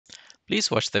Please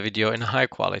watch the video in high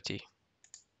quality.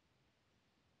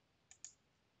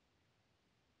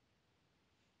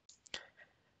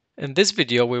 In this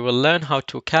video, we will learn how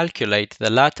to calculate the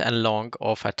lat and long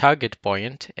of a target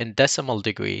point in decimal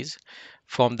degrees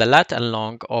from the lat and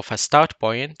long of a start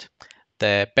point,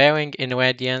 the bearing in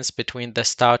radians between the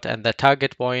start and the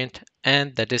target point,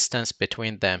 and the distance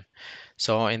between them.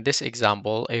 So in this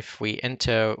example, if we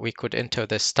could enter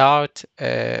the start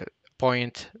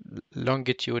point,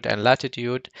 longitude and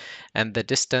latitude, and the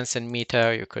distance in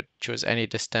meter. You could choose any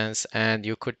distance, and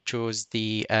you could choose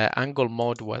the angle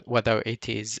mode, whether it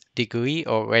is degree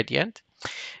or radian.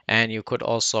 And you could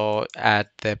also add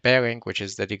the bearing, which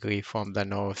is the degree from the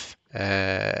north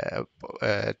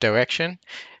direction,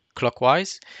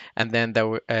 clockwise. And then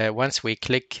once we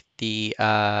click the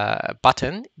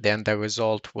button, then the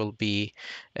result will be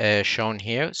shown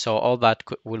here. So all that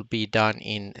will be done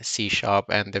in C#,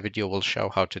 and the video will show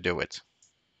how to do it.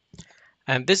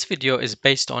 And this video is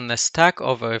based on a Stack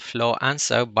Overflow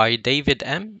answer by David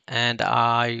M. And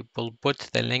I will put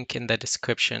the link in the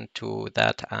description to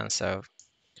that answer.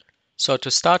 So to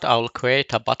start, I'll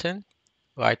create a button,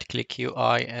 right click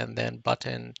UI, and then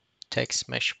button text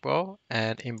mesh pro,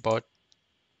 and import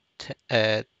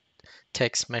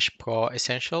text mesh pro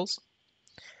essentials.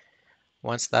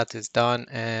 Once that is done,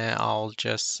 I'll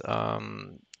just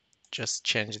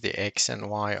change the X and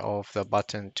Y of the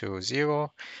button to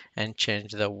 0 and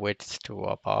change the width to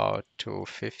about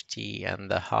 250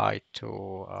 and the height to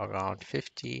around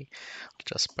 50.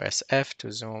 Just press F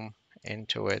to zoom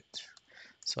into it.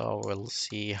 So we'll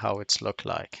see how it's look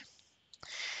like.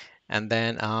 And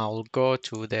then I'll go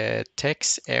to the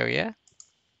text area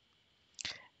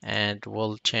and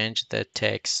we'll change the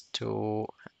text to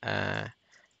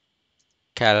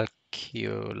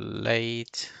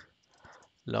calculate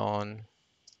ln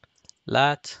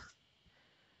lat,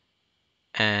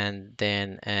 and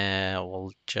then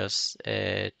we'll just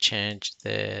change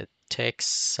the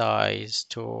text size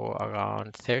to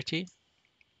around 30.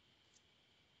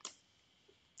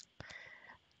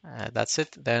 That's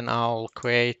it. Then I'll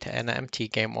create an empty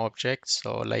game object,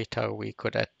 so later we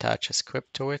could attach a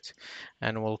script to it,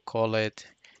 and we'll call it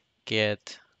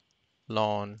get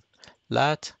ln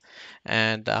lat,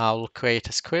 and I'll create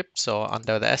a script. So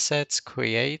under the assets,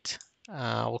 create,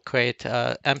 we'll create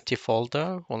an empty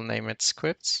folder. We'll name it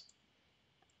scripts.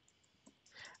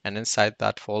 And inside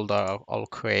that folder, I'll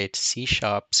create C#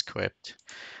 script.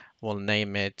 We'll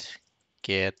name it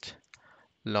get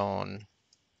ln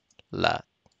lat.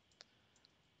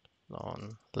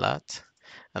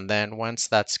 And then once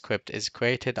that script is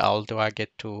created, I'll drag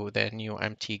it to the new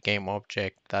empty game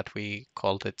object that we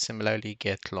called it similarly,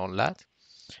 get ln lat.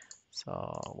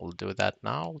 So we'll do that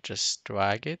now. Just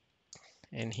drag it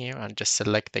in here and just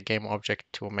select the game object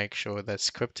to make sure the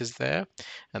script is there,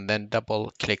 and then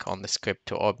double click on the script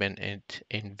to open it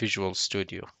in Visual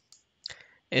Studio.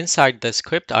 Inside the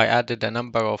script, I added a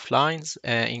number of lines,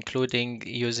 including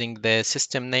using the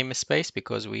system namespace,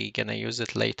 because we're gonna use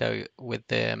it later with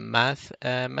the math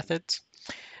methods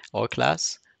or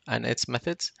class and its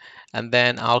methods. And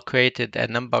then I'll created a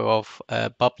number of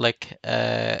public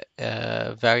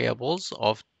variables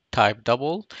of type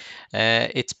double.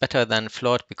 It's better than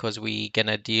float because we're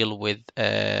gonna deal with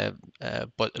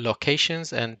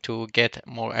locations, and to get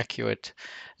more accurate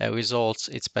results,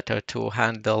 it's better to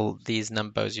handle these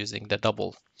numbers using the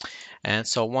double. And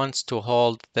so once to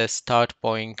hold the start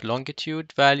point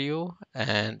longitude value,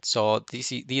 and so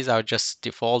these are just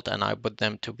default, and I put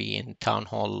them to be in town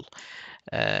hall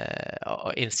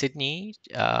in Sydney,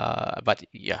 but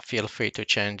yeah, feel free to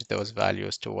change those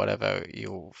values to whatever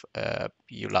you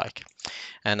like.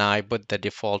 And I put the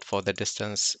default for the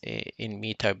distance in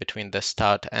meter between the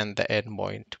start and the end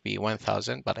point to be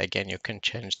 1000, but again, you can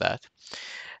change that.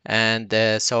 And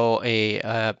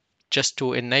just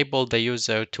to enable the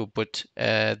user to put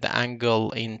the angle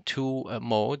in two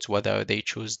modes, whether they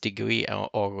choose degree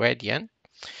or radian.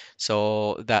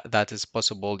 So that is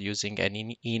possible using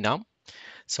an enum.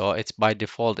 So it's by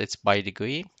default, it's by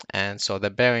degree. And so the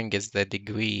bearing is the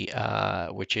degree,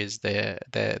 which is the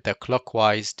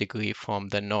clockwise degree from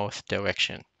the north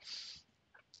direction.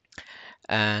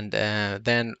 And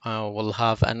then we'll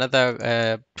have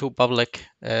another two public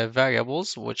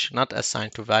variables which not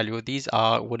assigned to value. These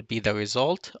would be the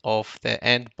result of the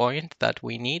endpoint that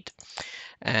we need,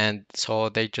 and so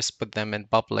they just put them in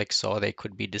public so they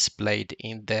could be displayed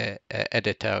in the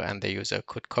editor and the user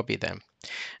could copy them.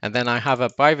 And then I have a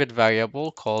private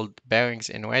variable called bearings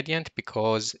in radian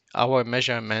because our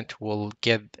measurement will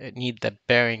need the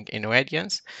bearing in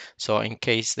radians. So in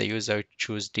case the user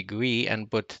choose degree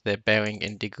and put the bearing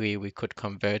in degree, we could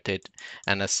convert it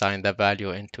and assign the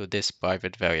value into this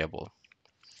private variable.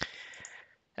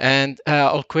 And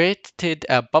I'll created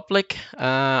a public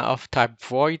of type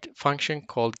void function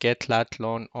called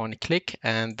getLatLon on click,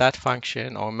 and that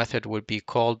function or method will be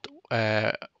called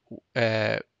when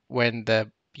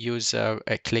the user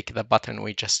click the button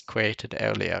we just created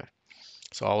earlier.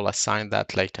 So I'll assign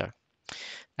that later.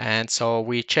 And so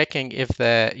we're checking if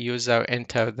the user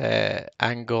enter the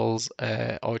angles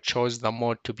or chose the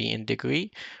mode to be in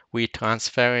degree. We're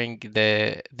transferring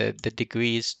the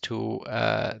degrees to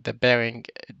the bearing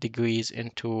degrees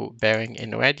into bearing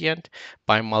in radian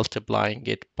by multiplying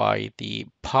it by the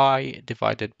pi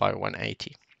divided by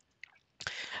 180.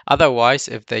 Otherwise,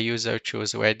 if the user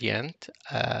choose radiant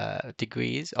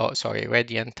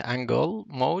radiant angle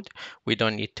mode, we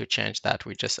don't need to change that.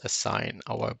 We just assign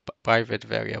our private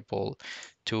variable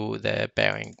to the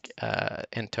bearing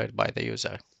entered by the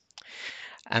user.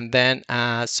 And then,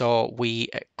 so we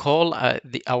call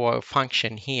our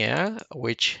function here,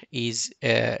 which it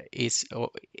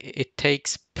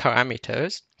takes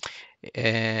parameters.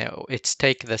 It's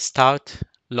take the start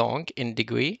long in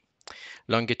degree,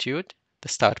 longitude, the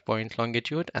start point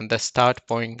longitude, and the start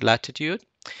point latitude,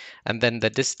 and then the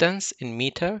distance in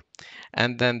meter,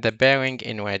 and then the bearing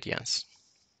in radians.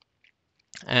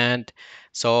 And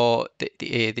so the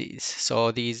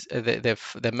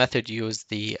method used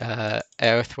the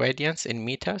earth radians in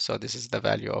meter. So this is the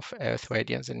value of earth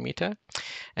radians in meter.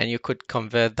 And you could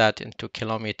convert that into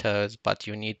kilometers, but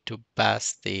you need to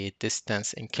pass the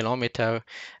distance in kilometer,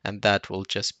 and that will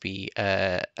just be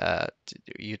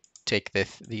you take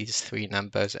these three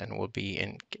numbers and will be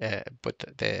in put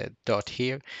the dot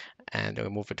here and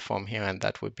remove it from here, and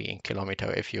that would be in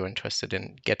kilometer if you're interested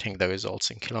in getting the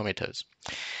results in kilometers.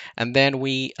 And then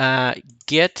we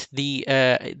get the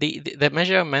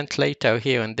measurement later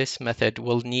here in this method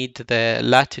will need the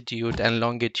latitude and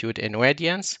longitude in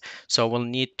radians. So we'll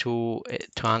need to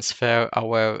transfer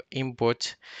our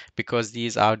input because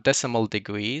these are decimal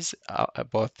degrees,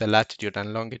 both the latitude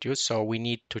and longitude. So we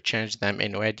need to change them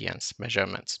in radians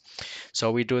measurements.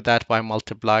 So we do that by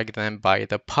multiplying them by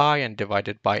the pi and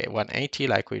divided by 180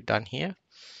 like we've done here.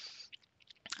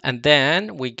 And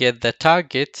then we get the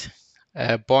target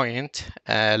point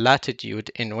latitude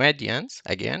in radians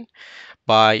again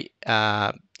by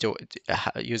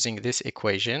using this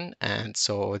equation. And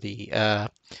so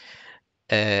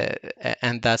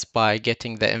and that's by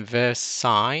getting the inverse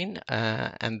sine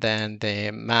and then the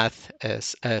math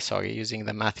using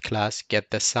the math class,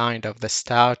 get the sine of the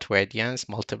start radians,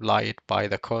 multiply it by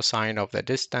the cosine of the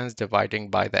distance, dividing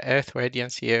by the earth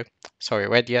radians here,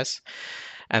 radius,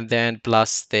 and then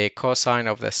plus the cosine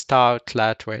of the start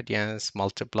lat radians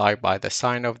multiplied by the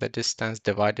sine of the distance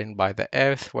divided by the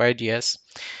earth radius,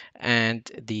 and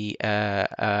the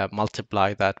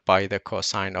multiply that by the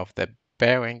cosine of the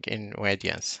bearing in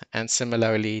radians. And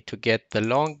similarly, to get the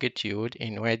longitude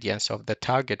in radians of the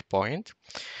target point,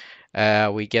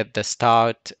 we get the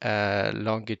start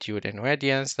longitude in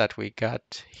radians that we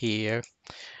got here.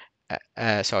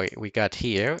 We got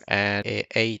here, and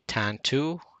a tan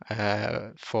 2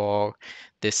 for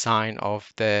the sine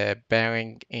of the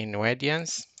bearing in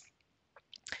radians.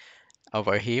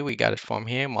 Over here, we got it from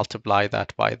here, multiply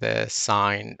that by the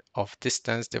sine of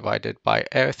distance divided by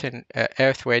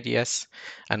earth radius,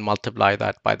 and multiply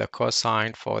that by the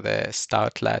cosine for the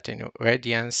start lat in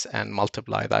radians, and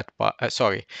multiply that by,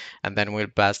 and then we'll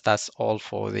pass that's all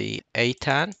for the a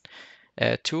tan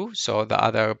 2. So the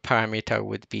other parameter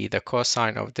would be the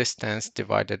cosine of distance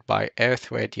divided by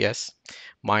earth radius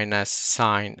minus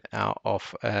sine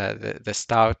of the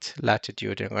start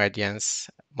latitude in radians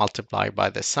multiplied by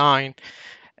the sine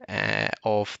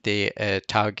of the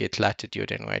target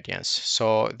latitude in radians.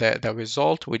 So the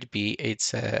result would be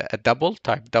it's a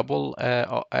type double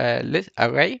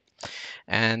array.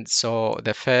 And so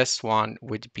the first one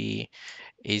would be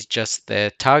is just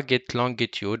the target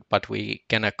longitude, but we're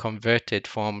gonna convert it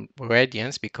from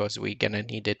radians because we're gonna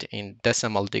need it in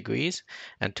decimal degrees.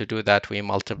 And to do that, we're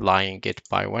multiplying it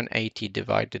by 180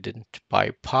 divided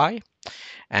by pi.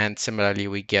 And similarly,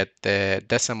 we get the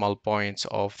decimal points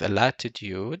of the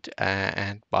latitude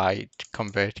and by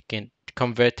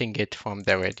converting it from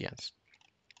the radians.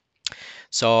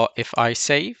 So if I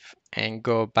save and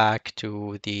go back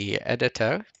to the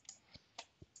editor,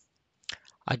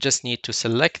 I just need to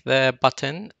select the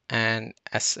button and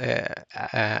attach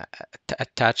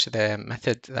the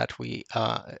method that we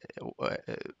on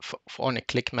a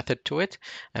click method to it.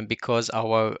 And because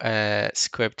our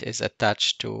script is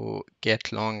attached to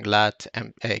get long lat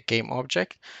game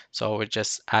object, so we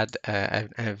just add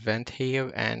an event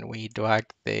here and we drag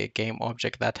the game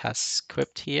object that has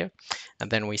script here,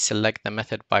 and then we select the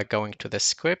method by going to the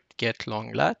script get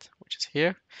long lat, which is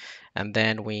here, and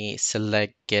then we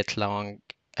select get long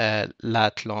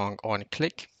lat long on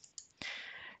click.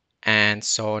 And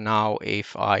so now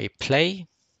if I play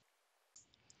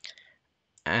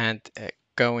and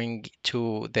going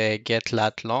to the get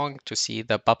lat long to see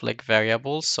the public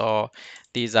variables, so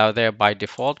these are there by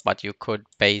default, but you could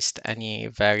paste any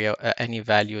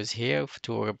values here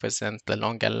to represent the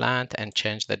long and lat and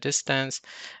change the distance,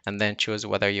 and then choose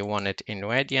whether you want it in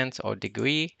radians or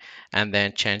degree, and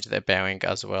then change the bearing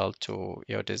as well to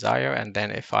your desire. And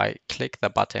then if I click the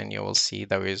button, you will see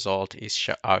the result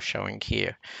are showing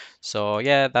here. So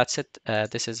yeah, that's it.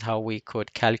 This is how we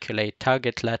could calculate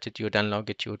target latitude and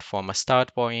longitude from a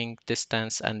start point,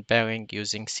 distance, and bearing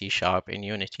using C# in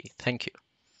Unity. Thank you.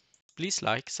 Please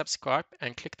like, subscribe,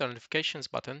 and click the notifications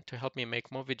button to help me make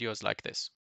more videos like this.